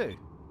coming too.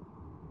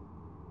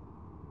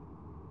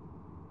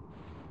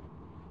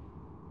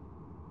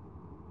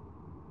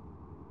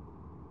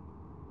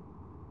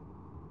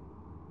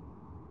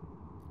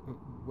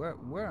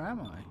 Where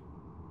am I?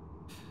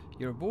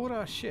 You're aboard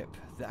our ship,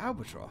 the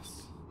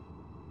Albatross.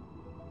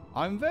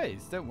 I'm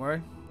Vase, don't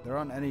worry. There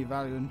aren't any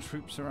Valiant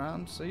troops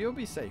around, so you'll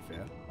be safe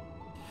here.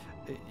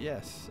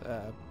 Yes,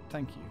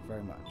 thank you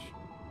very much.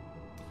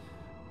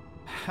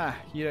 Ha,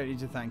 you don't need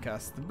to thank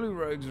us. The Blue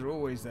Rogues are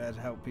always there to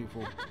help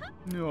people.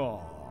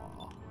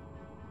 Aww.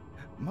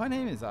 My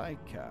name is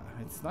Aika.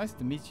 It's nice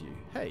to meet you.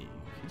 Hey,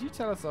 could you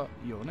tell us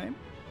your name?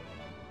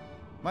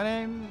 My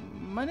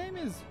name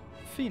is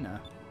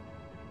Fina.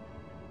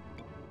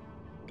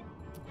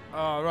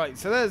 Alright,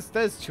 so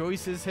there's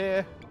choices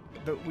here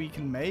that we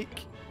can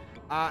make.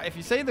 If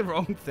you say the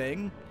wrong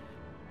thing,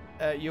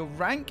 your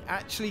rank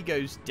actually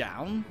goes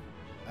down.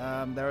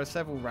 There are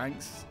several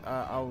ranks.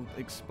 I'll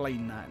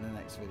explain that in the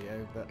next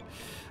video, but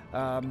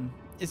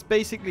it's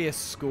basically a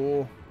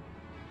score,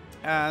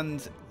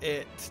 and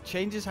it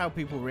changes how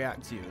people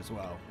react to you as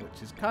well,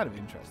 which is kind of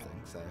interesting.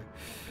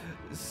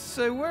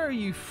 So where are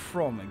you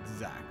from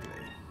exactly?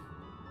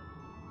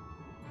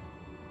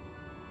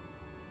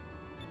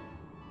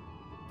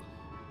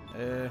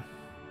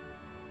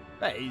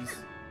 Baze.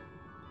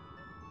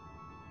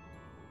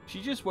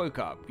 She just woke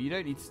up. You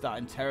don't need to start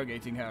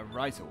interrogating her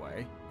right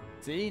away.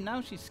 See, now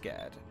she's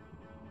scared.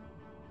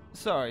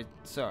 Sorry,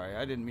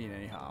 I didn't mean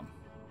any harm.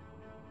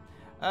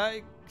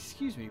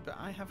 Excuse me, but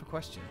I have a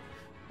question.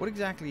 What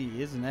exactly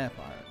is an air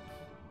pirate?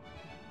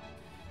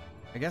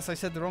 I guess I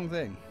said the wrong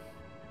thing.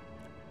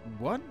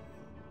 What?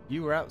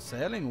 You were out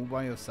sailing all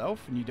by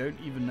yourself and you don't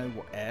even know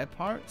what air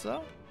pirates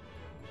are?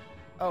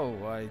 Oh,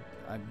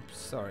 I'm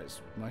sorry, it's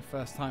my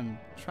first time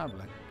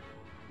traveling.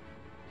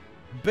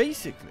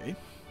 Basically,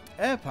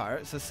 air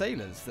pirates are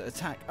sailors that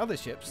attack other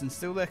ships and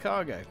steal their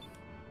cargo.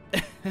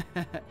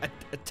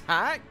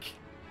 Attack?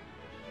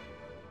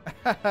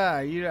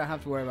 You don't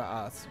have to worry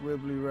about us. We're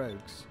Blue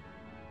Rogues.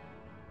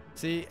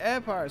 See,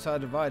 air pirates are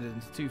divided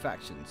into two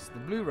factions, the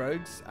Blue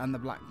Rogues and the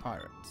Black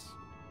Pirates.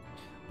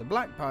 The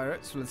Black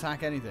Pirates will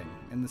attack anything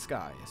in the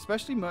sky,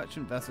 especially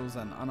merchant vessels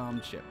and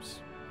unarmed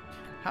ships.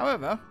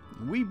 However,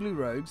 we Blue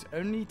Rogues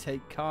only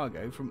take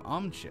cargo from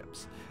armed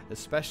ships,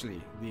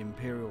 especially the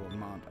Imperial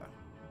Armada.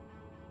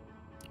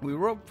 We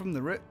rob from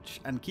the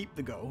rich and keep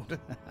the gold.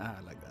 I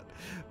like that.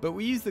 But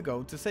we use the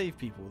gold to save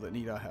people that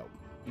need our help.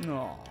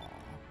 Aww.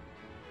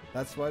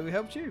 That's why we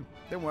helped you.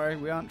 Don't worry,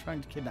 we aren't trying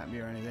to kidnap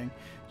you or anything.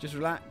 Just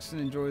relax and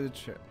enjoy the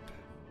trip.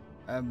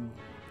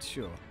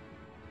 Sure.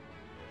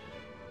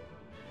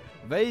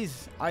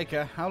 Vase,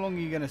 Aika, how long are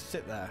you going to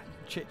sit there,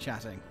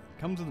 chit-chatting?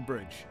 Come to the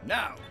bridge.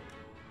 Now!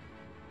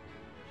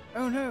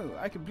 Oh no,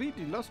 I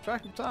completely lost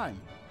track of time.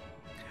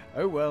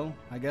 Oh well,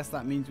 I guess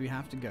that means we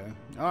have to go.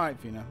 Alright,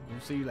 Fina, we'll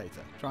see you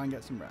later. Try and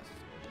get some rest.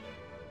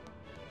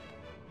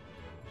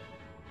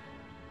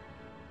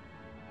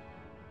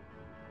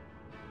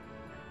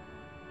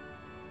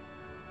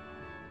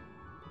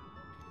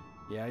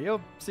 Yeah,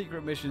 your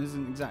secret mission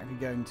isn't exactly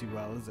going too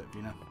well, is it,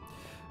 Fina?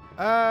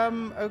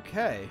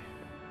 Okay.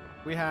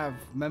 We have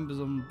members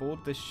on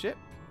board this ship.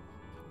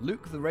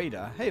 Luke the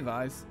Raider. Hey,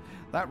 Vise.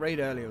 That raid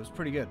earlier was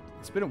pretty good.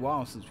 It's been a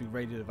while since we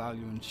raided a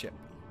Valiant ship.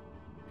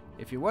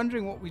 If you're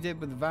wondering what we did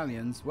with the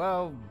Valiants,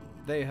 well,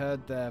 they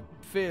heard their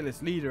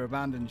fearless leader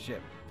abandon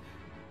ship.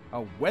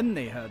 Oh, when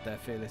they heard their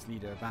fearless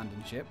leader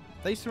abandon ship,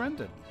 they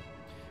surrendered.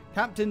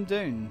 Captain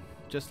Doon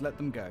just let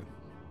them go.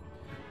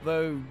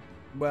 Though,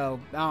 Well,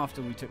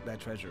 after we took their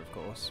treasure, of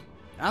course.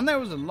 And there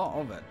was a lot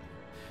of it.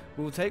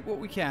 We'll take what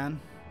we can,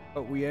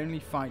 but we only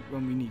fight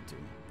when we need to.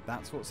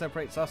 That's what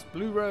separates us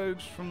blue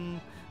rogues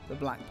from the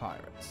black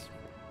pirates.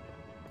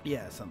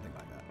 Yeah, something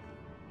like that.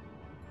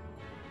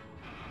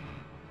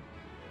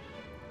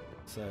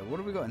 So, what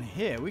have we got in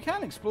here? We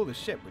can explore the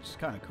ship, which is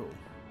kind of cool.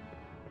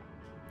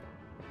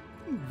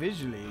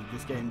 Visually,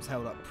 this game's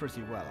held up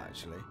pretty well,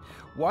 actually.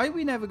 Why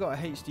we never got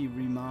a HD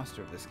remaster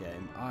of this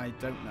game, I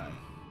don't know,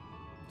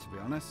 to be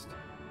honest.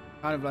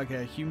 Kind of like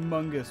a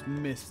humongous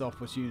missed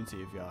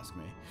opportunity, if you ask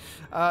me.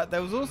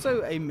 There was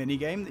also a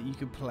mini-game that you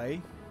could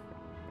play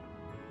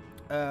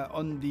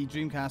on the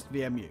Dreamcast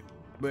VMU,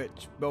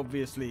 which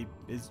obviously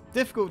is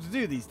difficult to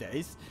do these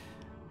days.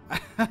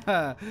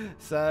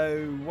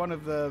 So one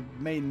of the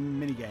main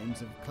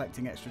mini-games of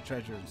collecting extra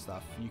treasure and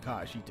stuff, you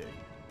can't actually do.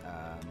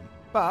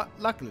 But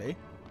luckily,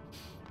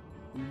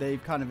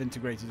 they've kind of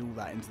integrated all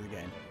that into the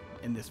game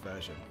in this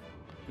version,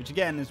 which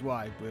again is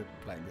why we're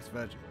playing this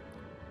version.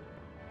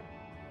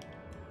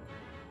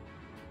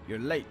 You're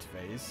late,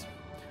 Faze.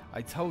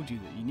 I told you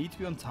that you need to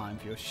be on time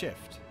for your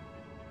shift.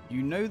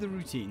 You know the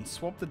routine,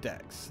 swab the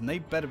decks, and they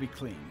better be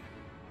clean.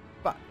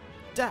 But,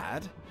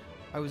 Dad,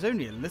 I was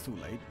only a little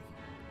late.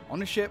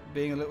 On a ship,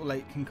 being a little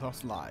late can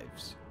cost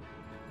lives.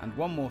 And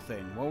one more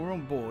thing, while we're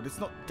on board, it's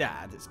not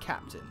Dad, it's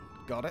Captain.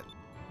 Got it?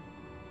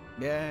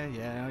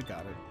 Yeah, I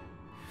got it.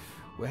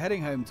 We're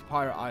heading home to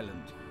Pirate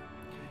Island.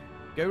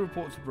 Go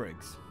report to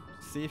Briggs.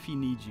 See if he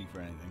needs you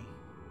for anything.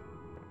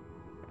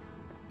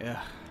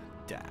 Ugh,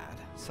 Dad,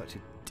 such a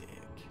dick.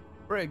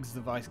 Briggs, the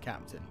vice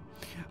captain.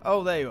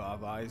 Oh, there you are,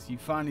 Vice. You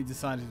finally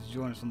decided to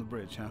join us on the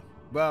bridge, huh?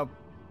 Well,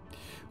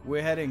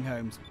 we're heading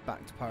home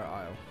back to Pirate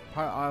Isle.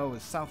 Pirate Isle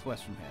is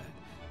southwest from here.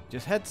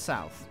 Just head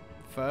south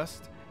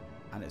first,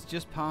 and it's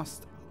just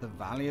past the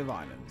Valley of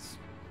Islands.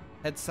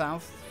 Head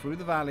south through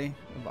the Valley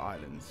of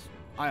Islands.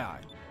 Aye,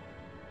 aye.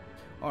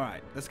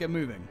 Alright, let's get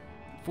moving.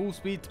 Full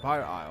speed to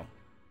Pirate Isle.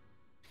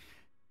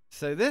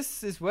 So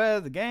this is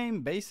where the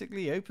game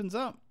basically opens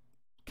up.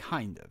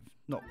 Kind of.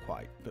 Not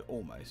quite, but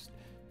almost.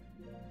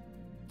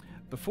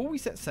 Before we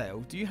set sail,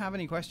 do you have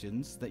any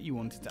questions that you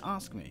wanted to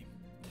ask me?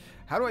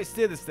 How do I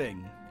steer this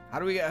thing? How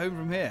do we get home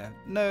from here?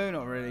 No,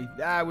 not really.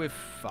 We're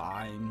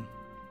fine.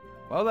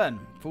 Well then,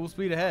 full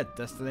speed ahead,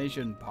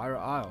 destination Pirate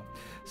Isle.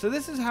 So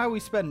this is how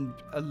we spend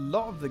a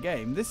lot of the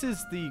game. This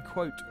is the,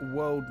 quote,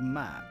 world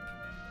map.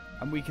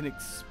 And we can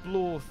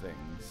explore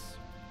things.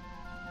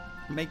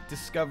 Make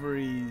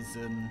discoveries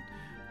and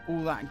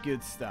all that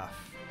good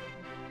stuff.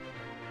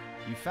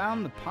 You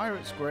found the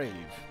pirate's grave.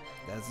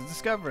 There's a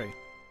discovery.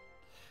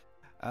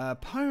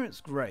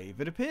 Pirate's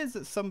grave. It appears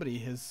that somebody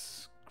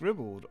has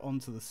scribbled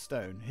onto the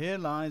stone. Here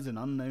lies an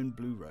unknown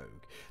blue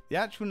rogue. The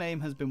actual name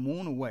has been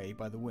worn away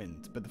by the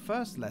wind, but the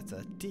first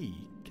letter,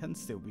 D, can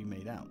still be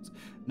made out.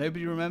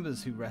 Nobody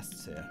remembers who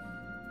rests here.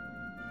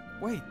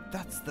 Wait,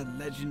 that's the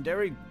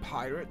legendary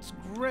pirate's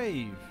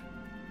grave.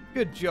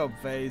 Good job,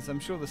 Faze. I'm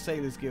sure the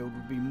Sailors Guild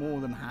would be more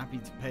than happy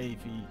to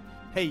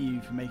pay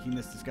you for making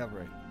this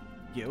discovery.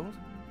 Guild?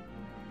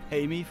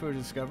 Pay me for a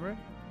discovery?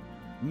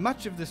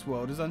 Much of this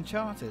world is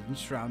uncharted and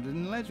shrouded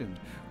in legend.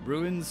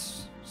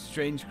 Ruins,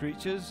 strange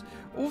creatures,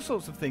 all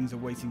sorts of things are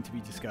waiting to be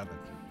discovered.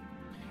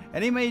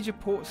 Any major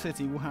port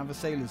city will have a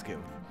Sailors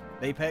Guild.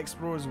 They pay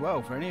explorers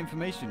well for any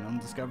information on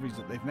discoveries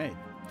that they've made.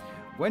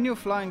 When you're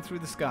flying through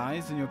the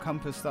skies and your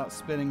compass starts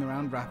spinning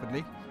around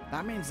rapidly,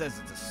 that means there's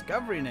a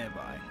discovery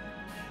nearby.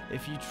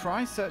 If you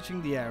try searching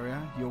the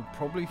area, you'll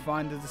probably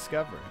find a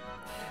discovery.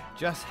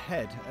 Just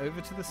head over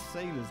to the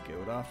Sailors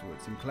Guild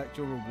afterwards and collect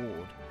your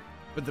reward.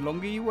 But the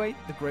longer you wait,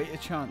 the greater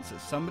chance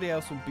that somebody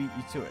else will beat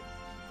you to it.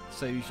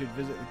 So you should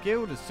visit the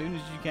guild as soon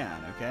as you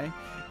can, okay?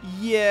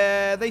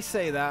 Yeah, they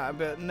say that,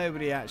 but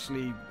nobody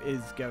actually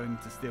is going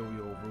to steal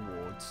your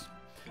rewards.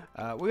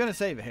 We're going to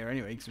save it here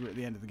anyway, because we're at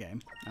the end of the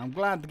game. I'm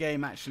glad the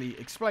game actually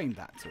explained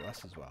that to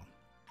us as well.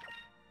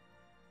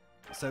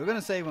 So we're going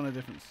to save on a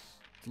different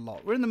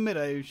slot. We're in the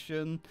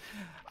mid-ocean.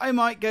 I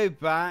might go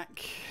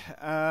back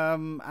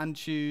and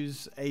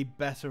choose a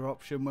better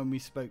option when we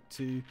spoke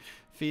to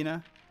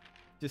Fina,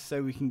 just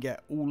so we can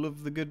get all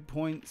of the good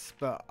points,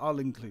 but I'll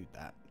include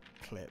that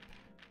clip.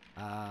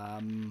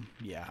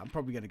 Yeah, I'm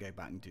probably going to go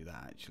back and do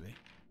that, actually.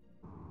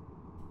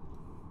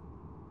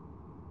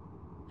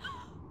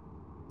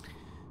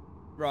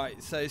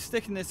 Right, so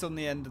sticking this on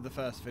the end of the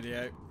first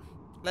video,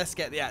 let's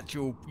get the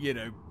actual, you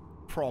know,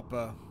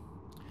 proper,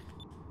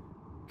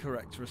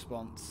 correct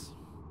response.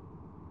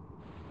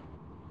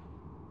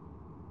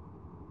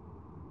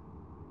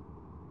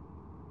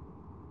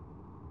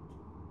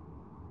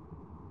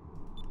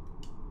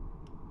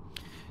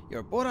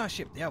 You're aboard our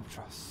ship, the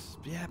Albatross.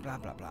 Yeah, blah,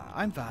 blah, blah.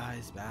 I'm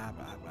Vice, blah,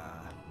 blah,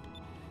 blah.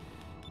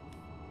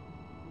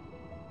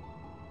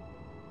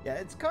 Yeah,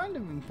 it's kind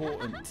of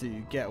important to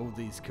get all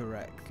these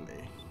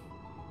correctly.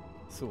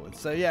 Sorted.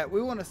 So yeah,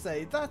 we want to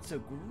say that's a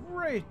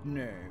great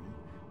name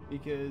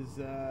because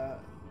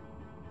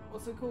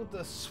what's it called?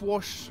 The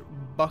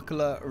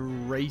Swashbuckler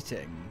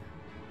rating.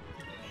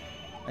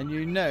 And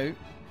you know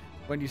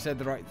when you said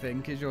the right thing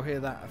because you'll hear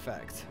that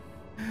effect.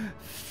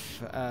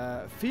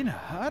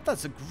 Fina,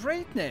 that's a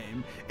great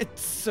name.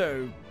 It's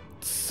so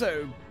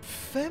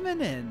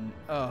feminine.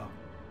 Oh,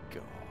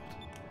 God.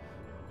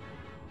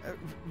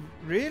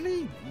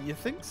 Really? You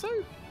think so?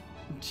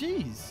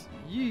 Jeez,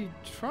 you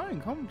try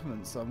and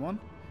compliment someone.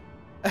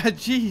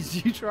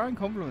 Jeez, you try and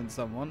compliment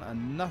someone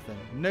and nothing.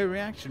 No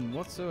reaction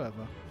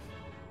whatsoever.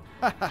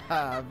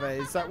 Haha,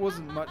 Vase, that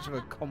wasn't much of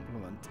a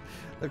compliment.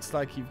 Looks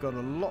like you've got a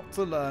lot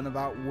to learn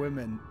about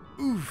women.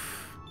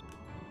 Oof.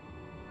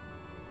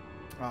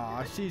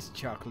 Ah, she's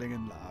chuckling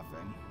and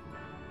laughing.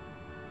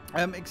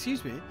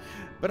 Excuse me,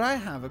 but I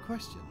have a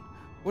question.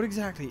 What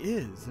exactly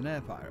is an air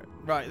pirate?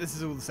 Right, this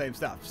is all the same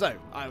stuff. So,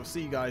 I will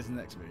see you guys in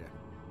the next video.